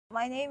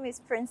My name is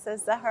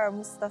Princess Zahara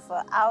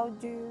Mustafa.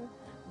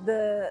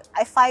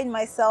 I find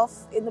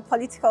myself in the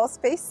political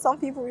space. Some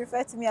people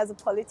refer to me as a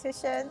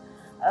politician.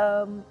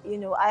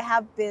 I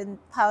have been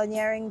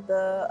pioneering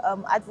the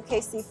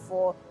advocacy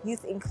for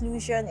youth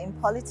inclusion in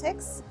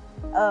politics.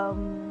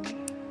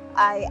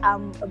 I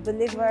am a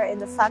believer in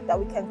the fact that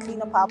we can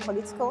clean up our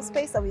political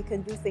space and we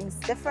can do things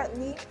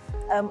differently.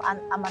 And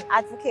I'm an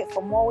advocate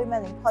for more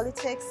women in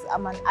politics.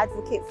 I'm an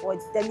advocate for a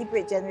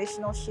deliberate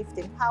generational shift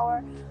in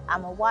power.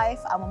 I'm a wife,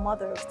 I'm a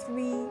mother of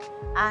 3,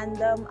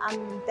 and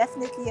I'm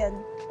definitely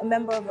a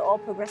member of the All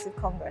Progressive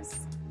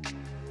Congress.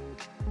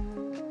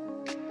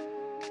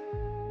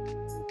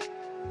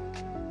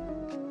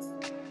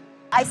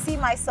 I see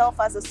myself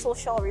as a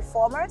social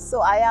reformer,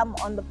 so I am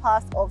on the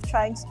path of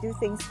trying to do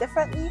things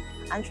differently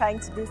and trying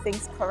to do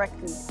things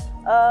correctly.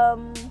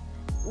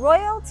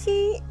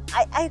 Royalty,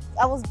 I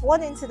was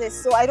born into this,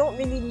 so I don't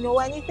really know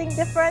anything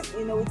different.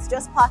 It's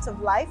just part of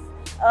life.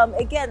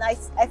 Again,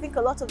 I think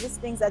a lot of these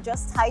things are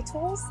just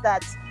titles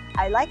that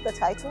I like the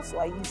title, so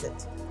I use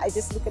it. I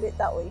just look at it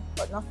that way,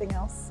 but nothing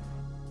else.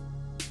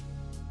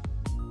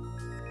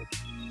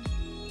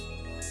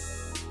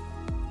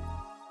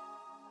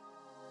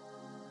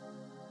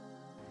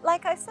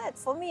 Like I said,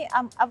 for me,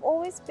 I've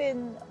always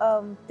been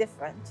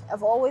different.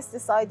 I've always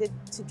decided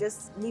to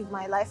just live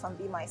my life and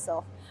be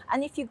myself.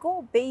 And if you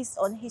go based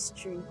on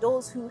history,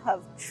 those who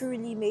have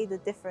truly made a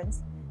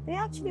difference, they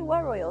actually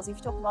were royals. If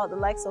you talk about the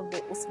likes of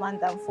the Usman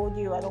Dan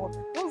Fodio and all,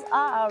 those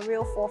are our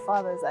real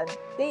forefathers, and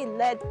they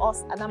led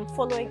us. And I'm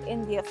following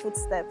in their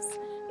footsteps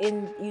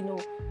in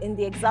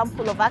the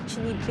example of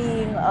actually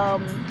being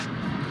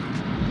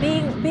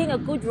a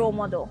good role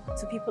model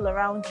to people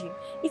around you.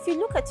 If you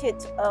look at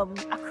it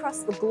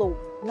across the globe,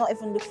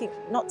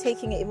 not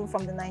taking it even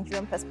from the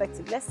Nigerian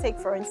perspective, let's take,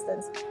 for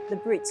instance, the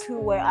Brits, who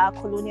were our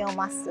colonial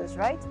masters,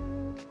 right?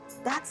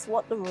 That's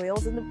what the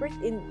royals in the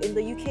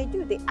UK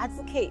do. They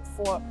advocate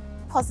for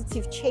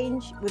positive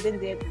change within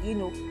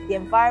the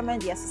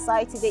environment, their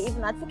society. They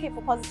even advocate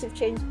for positive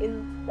change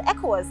in the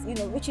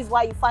ECOWAS, which is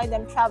why you find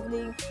them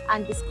traveling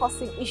and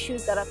discussing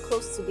issues that are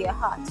close to their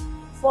heart.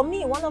 For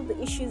me, one of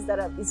the issues that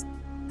is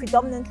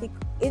predominantly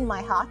in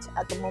my heart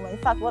at the moment, in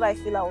fact, what I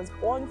feel I was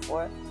born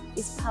for,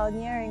 is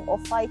pioneering or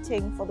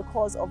fighting for the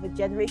cause of a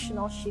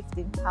generational shift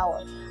in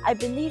power. I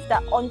believe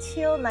that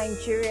until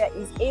Nigeria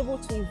is able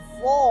to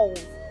evolve,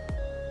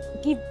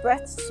 give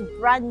birth to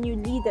brand new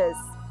leaders,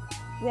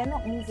 we are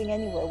not moving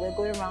anywhere. We're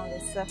going around in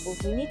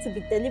circles. We need to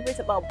be deliberate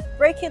about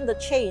breaking the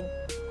chain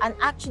and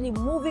actually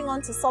moving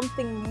on to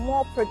something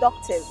more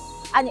productive.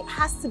 And it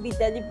has to be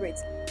deliberate.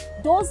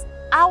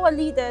 Our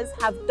leaders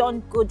have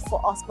done good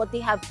for us, but they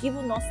have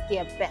given us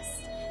their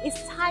best.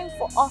 It's time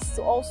for us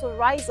to also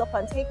rise up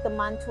and take the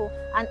mantle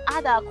and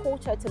add our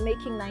culture to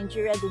making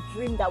Nigeria the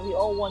dream that we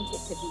all want it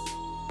to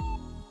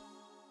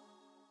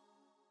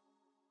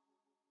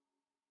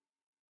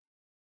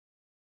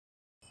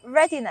be.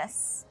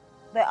 Readiness.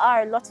 There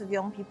are a lot of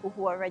young people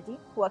who are ready,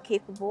 who are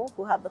capable,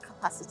 who have the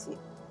capacity.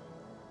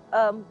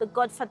 The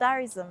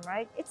godfatherism,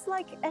 right? It's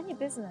like any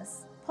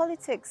business.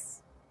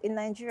 Politics in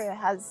Nigeria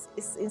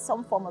is in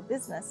some form a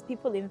business.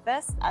 People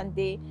invest and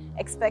they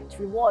expect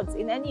rewards.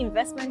 In any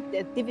investment,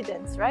 there are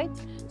dividends, right?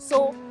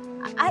 So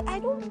I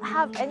don't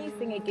have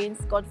anything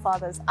against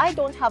godfathers. I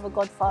don't have a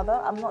godfather.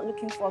 I'm not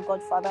looking for a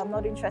godfather. I'm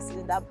not interested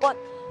in that. But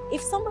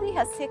if somebody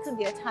has taken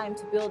their time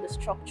to build a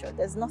structure,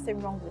 there's nothing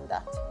wrong with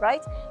that,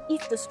 right?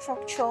 If the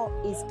structure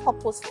is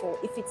purposeful,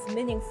 if it's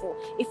meaningful,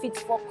 if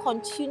it's for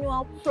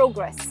continual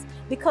progress.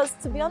 Because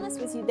to be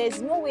honest with you,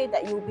 there's no way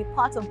that you'll be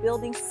part of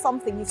building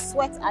something. You've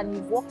sweat and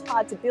you've worked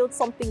hard to build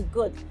something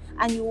good,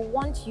 and you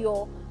want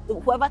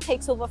whoever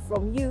takes over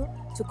from you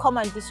to come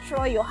and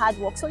destroy your hard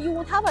work. So you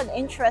would have an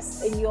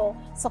interest in your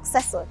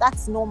successor.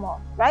 That's normal,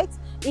 right?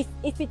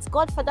 If it's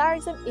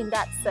godfatherism in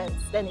that sense,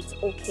 then it's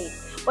okay.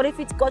 But if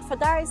it's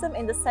godfatherism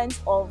in the sense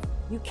of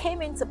you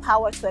came into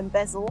power to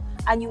embezzle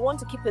and you want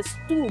to keep a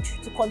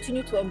stooge to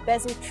continue to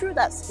embezzle through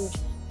that stooge,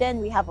 then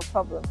we have a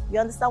problem. You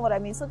understand what I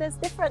mean? So there's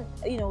different,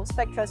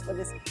 spectrums for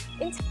this.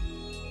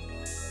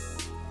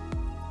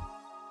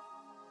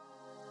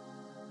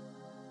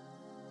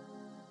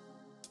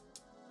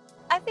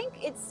 I think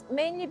it's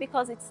mainly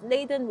because it's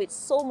laden with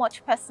so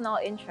much personal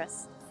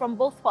interest from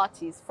both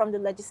parties, from the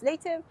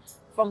legislative,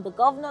 from the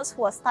governors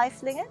who are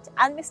stifling it,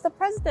 and Mr.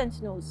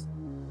 President knows.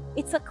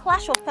 It's a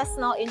clash of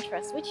personal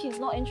interest, which he's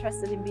not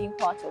interested in being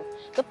part of.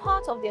 The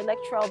part of the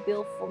electoral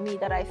bill for me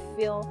that I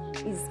feel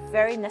is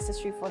very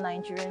necessary for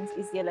Nigerians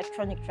is the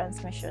electronic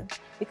transmission,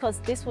 because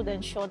this would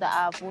ensure that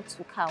our votes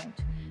will count.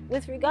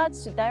 With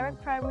regards to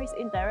direct primaries,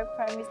 indirect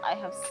primaries, I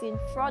have seen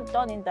fraud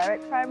done in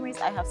direct primaries,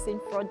 I have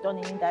seen fraud done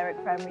in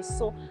indirect primaries.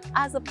 So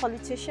as a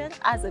politician,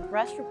 as a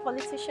grassroots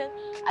politician,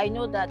 I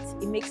know that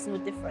it makes no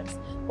difference.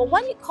 But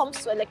when it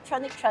comes to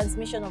electronic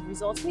transmission of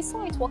results, we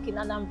saw it work in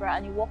Anambra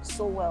and it worked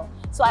so well.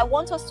 So I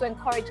want us to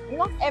encourage,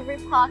 not every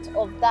part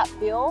of that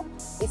bill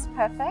is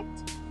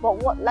perfect, But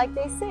what, like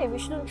they say, we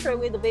shouldn't throw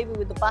away the baby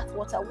with the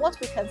bathwater. What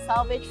we can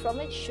salvage from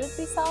it should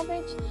be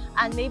salvaged,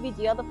 and maybe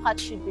the other part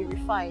should be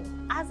refined.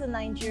 As a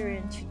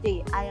Nigerian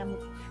today, I am a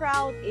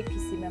proud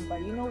APC member.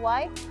 You know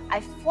why? I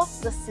fought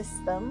the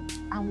system,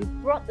 and we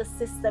brought the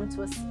system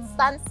to a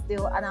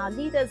standstill, and our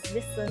leaders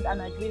listened and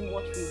are doing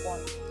what we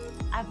want.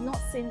 I've not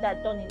seen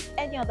that done in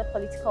any other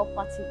political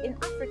party in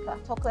Africa,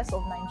 talk less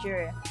of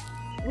Nigeria.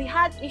 We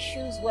had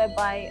issues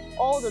whereby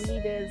all the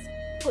leaders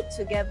put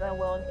together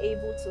were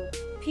unable to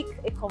pick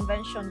a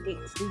convention date.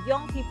 The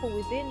young people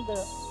within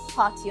the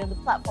party on the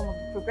platform of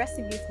the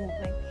Progressive Youth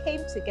Movement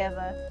came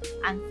together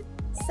and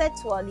said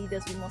to our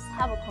leaders, we must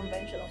have a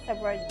convention on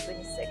February the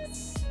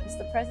 26th.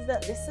 Mr.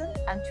 President listened,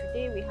 and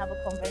today we have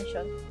a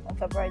convention on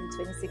February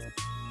the 26th.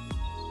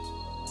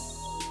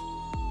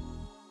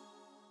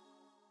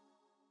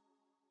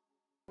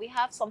 We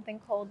have something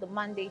called the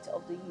mandate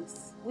of the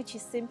youth, which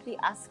is simply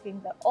asking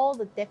that all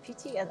the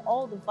deputy and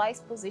all the vice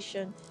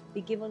position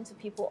be given to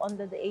people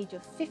under the age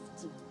of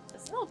 50.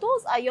 No,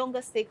 those are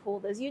younger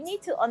stakeholders. You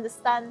need to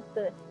understand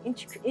the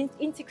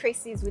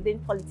intricacies within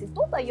politics.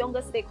 Those are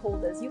younger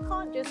stakeholders. You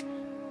can't just,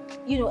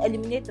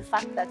 eliminate the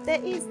fact that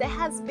there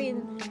has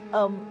been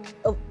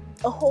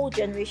a whole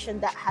generation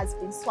that has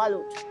been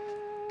swallowed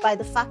by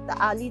the fact that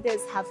our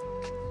leaders have,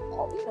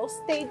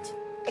 stayed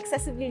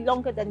excessively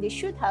longer than they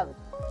should have.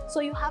 So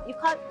you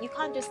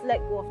can't just let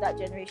go of that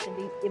generation.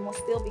 They must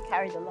still be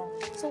carried along.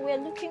 So we're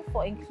looking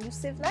for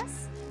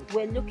inclusiveness.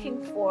 We're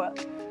looking for,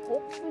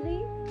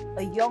 hopefully,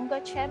 a younger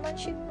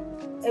chairmanship,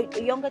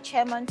 a younger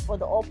chairman for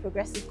the All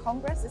Progressive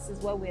Congress. This is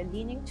where we're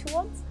leaning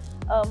towards.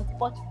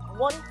 But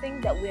one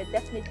thing that we're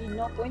definitely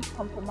not going to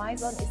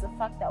compromise on is the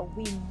fact that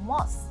we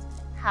must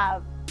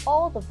have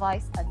all the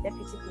vice and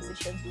deputy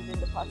positions within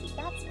the party.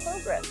 That's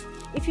progress.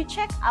 If you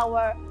check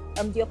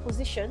the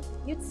opposition,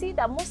 you'd see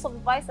that most of the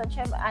vice and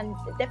chairman and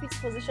deputy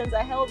positions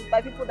are held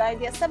by people that are in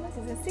their 70s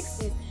and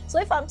 60s. So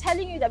if I'm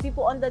telling you that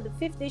people under the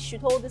 50s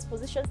should hold these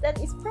positions, then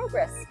it's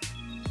progress.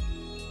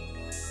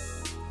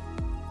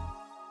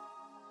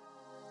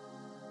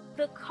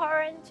 The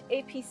current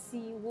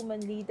APC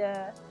woman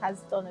leader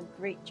has done a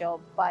great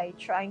job by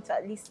trying to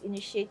at least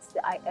initiate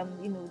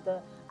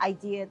the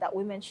idea that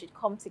women should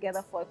come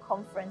together for a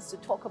conference to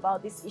talk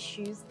about these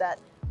issues that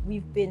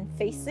we've been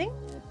facing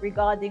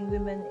regarding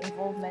women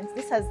involvement.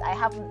 I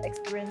haven't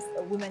experienced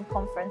a women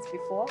conference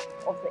before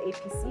of the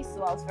APC,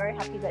 so I was very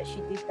happy that she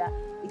did that.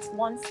 It's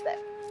one step.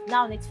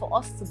 Now it's for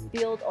us to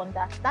build on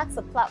that. That's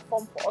a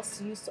platform for us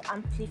to use to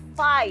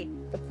amplify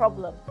the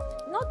problem.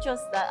 Not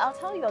just that, I'll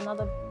tell you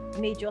another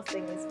major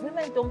thing is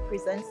women don't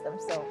present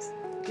themselves.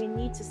 We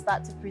need to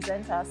start to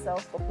present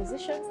ourselves for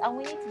positions, and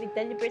we need to be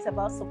deliberate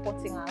about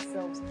supporting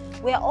ourselves.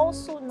 We're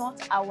also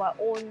our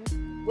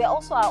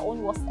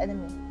own worst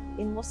enemy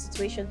in most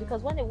situations,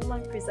 because when a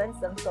woman presents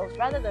themselves,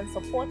 rather than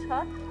support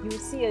her, you will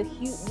see a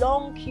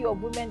long queue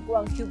of women go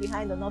and queue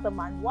behind another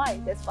man.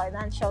 Why? There's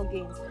financial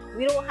gains.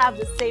 We don't have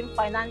the same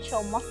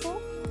financial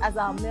muscle as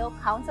our male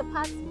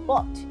counterparts,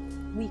 but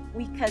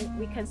we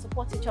can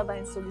support each other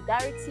in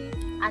solidarity.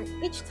 And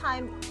each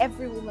time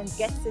every woman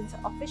gets into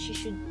office,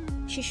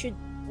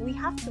 we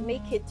have to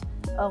make it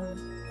a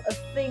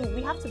thing.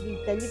 We have to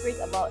be deliberate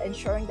about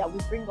ensuring that we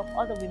bring up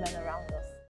other women around